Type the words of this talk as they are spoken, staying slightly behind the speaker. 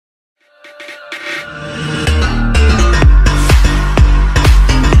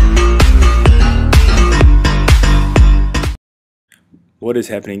What is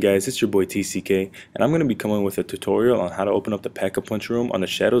happening, guys? It's your boy TCK, and I'm going to be coming with a tutorial on how to open up the Pack-a-Punch room on the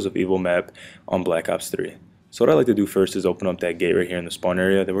Shadows of Evil map on Black Ops 3. So what I like to do first is open up that gate right here in the spawn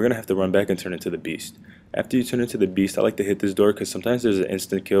area. Then we're going to have to run back and turn into the Beast. After you turn into the Beast, I like to hit this door because sometimes there's an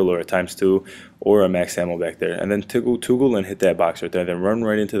instant kill or a ×2 or a max ammo back there. And then toggle and hit that box right there. Then run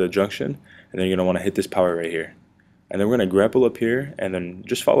right into the junction, and then you're going to want to hit this power right here. And then we're going to grapple up here and then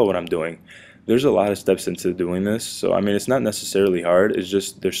just follow what I'm doing. There's a lot of steps into doing this, so I mean it's not necessarily hard, it's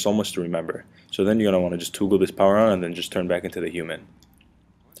just there's so much to remember. So then you're going to want to just toggle this power on and then just turn back into the human.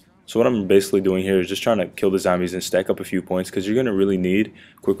 So what I'm basically doing here is just trying to kill the zombies and stack up a few points because you're going to really need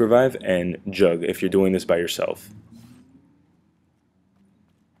quick revive and jug if you're doing this by yourself.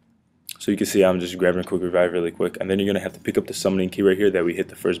 So you can see I'm just grabbing quick revive really quick, and then you're going to have to pick up the summoning key right here that we hit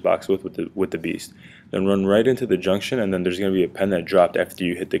the first box with the beast. Then run right into the junction, and then there's going to be a pen that dropped after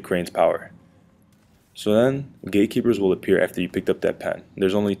you hit the crane's power. So then gatekeepers will appear after you picked up that pen.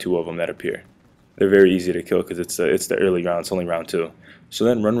 There's only 2 of them that appear. They're very easy to kill because it's the early round. It's only round 2. So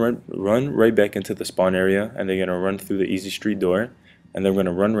then run right back into the spawn area, and they're going to run through the easy street door, and then we're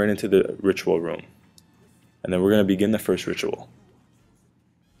going to run right into the ritual room. And then we're going to begin the first ritual.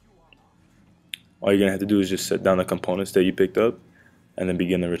 All you're going to have to do is just set down the components that you picked up and then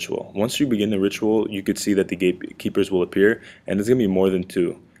begin the ritual. Once you begin the ritual, you could see that the gatekeepers will appear, and there's going to be more than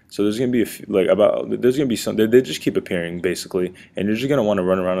 2. So there's going to be there's going to be some, they just keep appearing basically, and you're just going to want to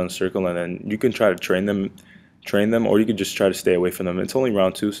run around in a circle, and then you can try to train them, or you can just try to stay away from them. It's only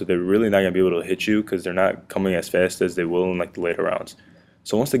round 2, so they're really not going to be able to hit you because they're not coming as fast as they will in like the later rounds.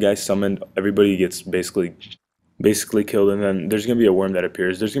 So once the guy's summoned, everybody gets basically killed, and then there's going to be a worm that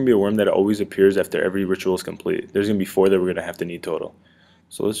appears. There's going to be a worm that always appears after every ritual is complete. There's going to be 4 that we're going to have to need total.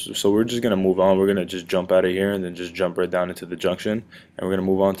 So we're just going to move on. We're going to just jump out of here and then just jump right down into the junction, and we're going to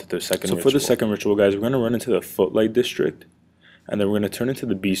move on to the second ritual. So for the second ritual, guys, we're going to run into the Footlight District, and then we're going to turn into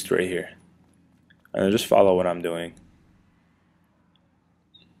the Beast right here. And then just follow what I'm doing.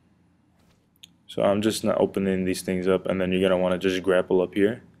 So I'm just not opening these things up, and then you're going to want to just grapple up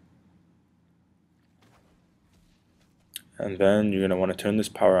here. And then you're going to want to turn this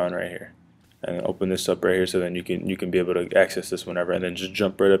power on right here and open this up right here, so then you can be able to access this whenever, and then just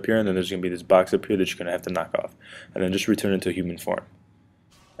jump right up here, and then there's going to be this box up here that you're going to have to knock off, and then just return into human form.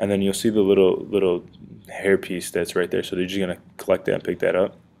 And then you'll see the little hair piece that's right there, so you're just going to collect that and pick that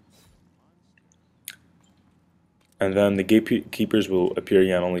up. And then the gatekeepers will appear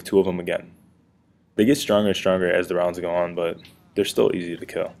again, only 2 of them again. They get stronger and stronger as the rounds go on, but they're still easy to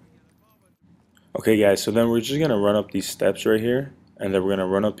kill. Okay guys, so then we're just going to run up these steps right here, and then we're going to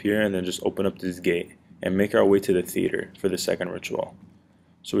run up here and then just open up this gate and make our way to the theater for the second ritual.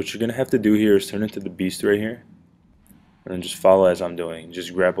 So what you're going to have to do here is turn into the Beast right here, and then just follow as I'm doing.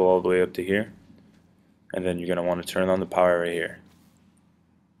 Just grapple all the way up to here, and then you're going to want to turn on the power right here,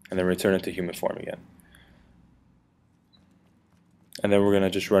 and then return into human form again. And then we're going to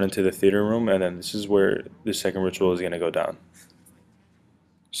just run into the theater room, and then this is where the second ritual is going to go down.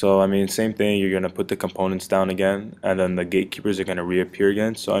 So I mean, same thing, you're going to put the components down again, and then the gatekeepers are going to reappear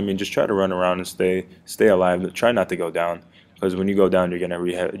again. So I mean, just try to run around and stay alive. Try not to go down, because when you go down, you're going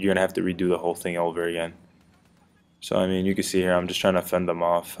to have to redo the whole thing over again. So I mean, you can see here, I'm just trying to fend them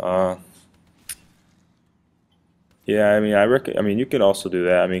off. Yeah, I mean, you could also do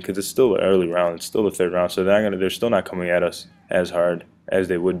that. I mean, because it's still the early round, it's still the 3rd round, so they're still not coming at us as hard as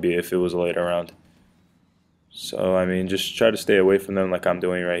they would be if it was a later round. So I mean, just try to stay away from them like I'm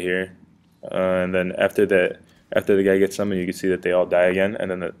doing right here. And then after the guy gets summoned, you can see that they all die again, and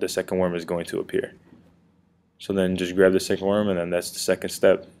then the second worm is going to appear. So then just grab the second worm, and then that's the second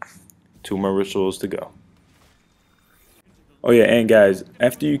step. 2 more rituals to go. Oh yeah, and guys,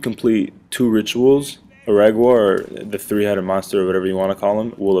 after you complete 2 rituals, a Raguar, or the 3-headed monster, or whatever you want to call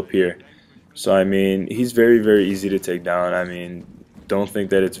him, will appear. So I mean, he's very, very easy to take down. I mean, don't think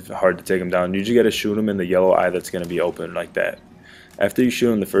that it's hard to take him down. You just got to shoot him in the yellow eye that's going to be open like that. After you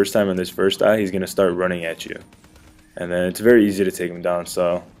shoot him the first time in this first eye, he's going to start running at you. And then it's very easy to take him down.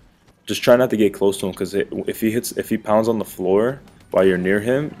 So just try not to get close to him, because if he pounds on the floor while you're near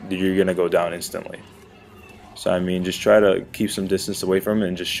him, you're going to go down instantly. So I mean, just try to keep some distance away from him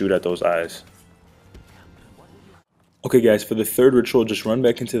and just shoot at those eyes. Okay guys, for the 3rd ritual, just run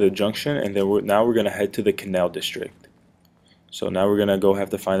back into the junction, and then now we're going to head to the Canal District. So now we're going to have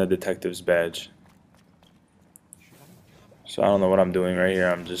to find the detective's badge. So I don't know what I'm doing right here.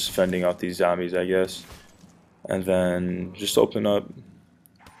 I'm just fending off these zombies, I guess. And then just open up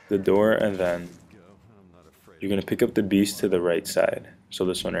the door, and then you're going to pick up the Beast to the right side. So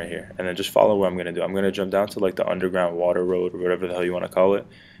this one right here. And then just follow what I'm going to do. I'm going to jump down to like the underground water road, or whatever the hell you want to call it.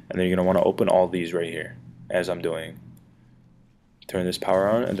 And then you're going to want to open all these right here, as I'm doing. turn this power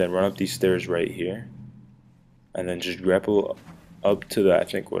on, and then run up these stairs right here, and then just grapple up to the, I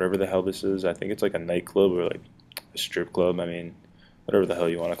think, whatever the hell this is. I think it's like a nightclub or like a strip club. I mean, whatever the hell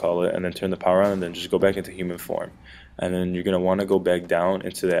you want to call it, and then turn the power on, and then just go back into human form. And then you're gonna want to go back down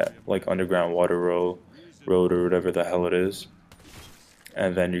into that like underground water road or whatever the hell it is,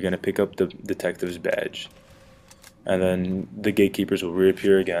 and then you're gonna pick up the detective's badge, and then the gatekeepers will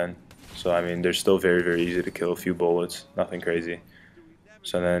reappear again. So I mean, they're still very easy to kill, a few bullets, nothing crazy.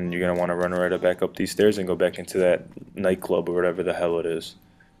 So then you're gonna want to run right back up these stairs and go back into that nightclub or whatever the hell it is.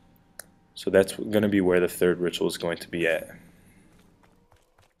 So that's gonna be where the third ritual is going to be at.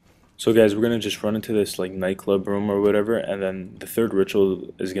 So guys, we're gonna just run into this like nightclub room or whatever, and then the third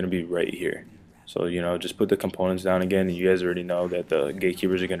ritual is gonna be right here. So you know, just put the components down again, and you guys already know that the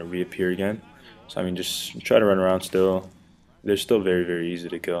gatekeepers are gonna reappear again. So I mean, just try to run around still. They're still very easy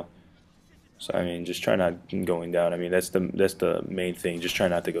to kill. So I mean, just try not going down. I mean, that's the main thing. Just try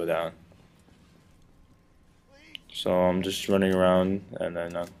not to go down. So I'm just running around, and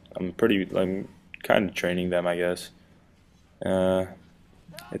then I'm kind of training them, I guess.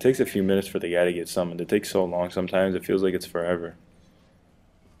 It takes a few minutes for the guy to get summoned. It takes so long sometimes, it feels like it's forever.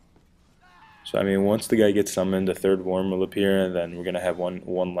 So I mean, once the guy gets summoned, the third worm will appear, and then we're gonna have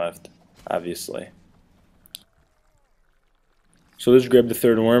one left, obviously. So let's grab the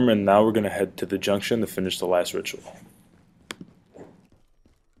third worm, and now we're gonna head to the junction to finish the last ritual.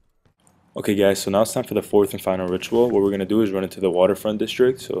 Okay guys, so now it's time for the fourth and final ritual. What we're gonna do is run into the waterfront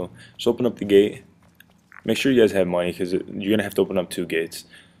district. So just open up the gate. Make sure you guys have money, because you're gonna have to open up 2 gates.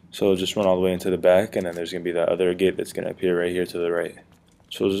 So just run all the way into the back, and then there's gonna be that other gate that's gonna appear right here to the right.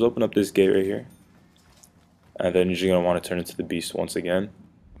 So just open up this gate right here, and then you're just gonna want to turn into the beast once again,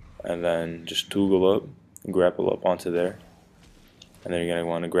 and then just toggle up, grapple up onto there, and then you're gonna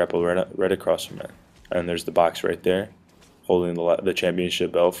want to grapple right across from it. And there's the box right there, holding the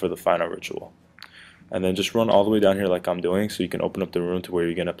championship belt for the final ritual. And then just run all the way down here like I'm doing, so you can open up the room to where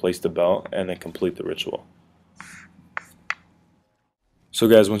you're gonna place the belt and then complete the ritual. So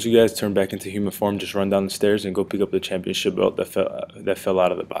guys, once you guys turn back into human form, just run down the stairs and go pick up the championship belt that fell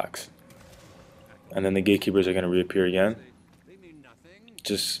out of the box. And then the gatekeepers are gonna reappear again.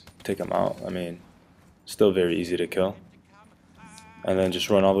 Just take them out. I mean, still very easy to kill. And then just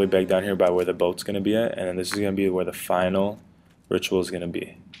run all the way back down here by where the boat's gonna be at, and then this is gonna be where the final ritual is gonna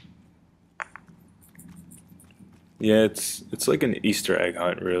be. Yeah, it's like an Easter egg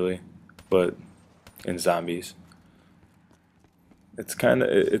hunt, really, but in zombies. It's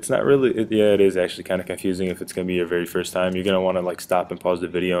not really, yeah, it is actually kind of confusing if it's going to be your very first time. You're going to want to like stop and pause the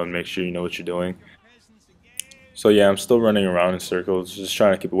video and make sure you know what you're doing. So yeah, I'm still running around in circles, just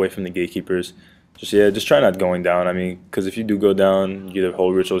trying to keep away from the gatekeepers. Just try not going down. I mean, because if you do go down, the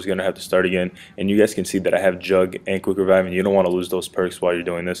whole ritual is going to have to start again. And you guys can see that I have Jug and Quick Revive, and you don't want to lose those perks while you're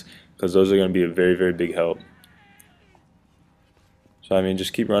doing this, because those are going to be a very big help. So I mean,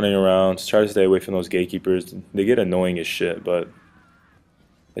 just keep running around, just try to stay away from those gatekeepers. They get annoying as shit, but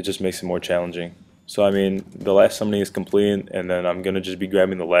it just makes it more challenging. So I mean, the last summoning is complete, and then I'm gonna just be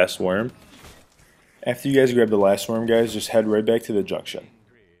grabbing the last worm. After you guys grab the last worm, guys, just head right back to the junction.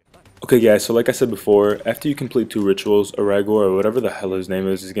 Okay guys, so like I said before, after you complete 2 rituals, Aragorn, or whatever the hell his name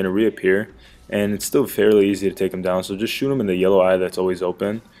is gonna reappear, and it's still fairly easy to take him down, so just shoot him in the yellow eye that's always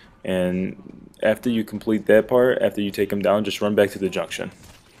open, and after you complete that part, after you take him down, just run back to the junction.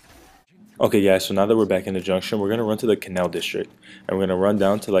 Okay guys, so now that we're back in the junction, we're gonna run to the canal district, and we're gonna run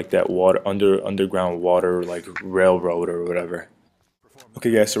down to like that underground water like railroad or whatever.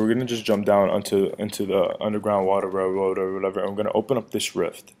 Okay guys, so we're gonna just jump down into the underground water railroad or whatever, and we're gonna open up this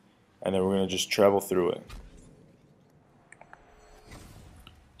rift, and then we're gonna just travel through it.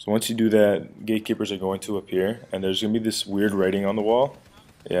 So once you do that, gatekeepers are going to appear, and there's gonna be this weird writing on the wall.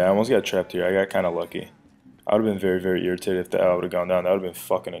 Yeah, I almost got trapped here. I got kind of lucky. I would have been very irritated if that would have gone down. That would have been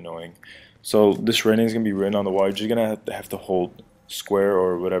fucking annoying. So this rating is gonna be written on the wall. You're just gonna have to hold square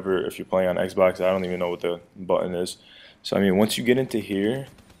or whatever if you're playing on Xbox. I don't even know what the button is. So I mean, once you get into here,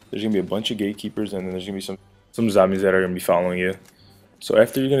 there's gonna be a bunch of gatekeepers, and then there's gonna be some zombies that are gonna be following you. So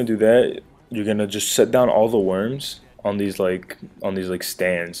after you're gonna do that, you're gonna just set down all the worms on these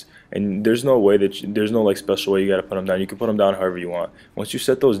stands, and there's no way there's no like special way you gotta put them down. You can put them down however you want. Once you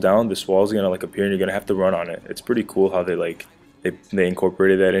set those down, this wall is gonna like appear, and you're gonna have to run on it. It's pretty cool how they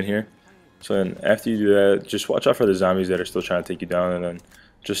incorporated that in here. So then after you do that, just watch out for the zombies that are still trying to take you down, and then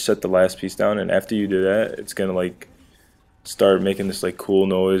just set the last piece down. And after you do that, it's gonna like start making this like cool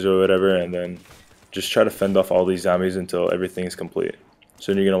noise or whatever, and then just try to fend off all these zombies until everything is complete.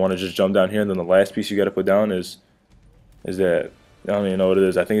 So then you're gonna want to just jump down here, and then the last piece you gotta put down is that I don't even know what it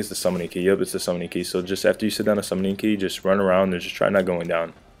is. I think it's the summoning key. Yep, it's the summoning key. So just after you sit down the summoning key, just run around and just try not going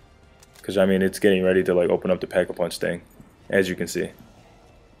down. Because, I mean, it's getting ready to, like, open up the Pack-a-Punch thing, as you can see.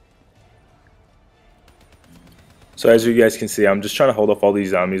 So as you guys can see, I'm just trying to hold off all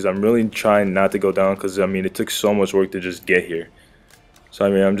these zombies. I'm really trying not to go down because, I mean, it took so much work to just get here. So, I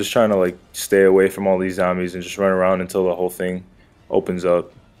mean, I'm just trying to, like, stay away from all these zombies and just run around until the whole thing opens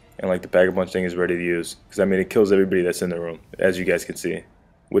up. And, like, the Pack-a-Punch thing is ready to use. Because, I mean, it kills everybody that's in the room, as you guys can see,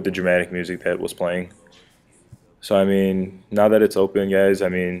 with the dramatic music that was playing. So, I mean, now that it's open, guys, I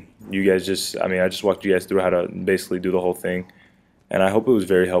mean, you guys just, I mean, I just walked you guys through how to basically do the whole thing. And I hope it was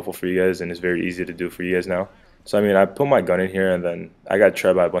very helpful for you guys and it's very easy to do for you guys now. So, I mean, I put my gun in here and then I got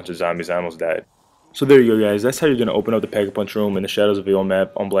trapped by a bunch of zombies. I almost died. So there you go, guys. That's how you're going to open up the Pack-a-Punch room in the Shadows of Evil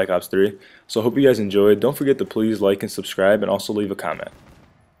map on Black Ops 3. So I hope you guys enjoyed. Don't forget to please like and subscribe and also leave a comment.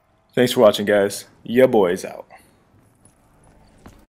 Thanks for watching, guys. Ya boys out.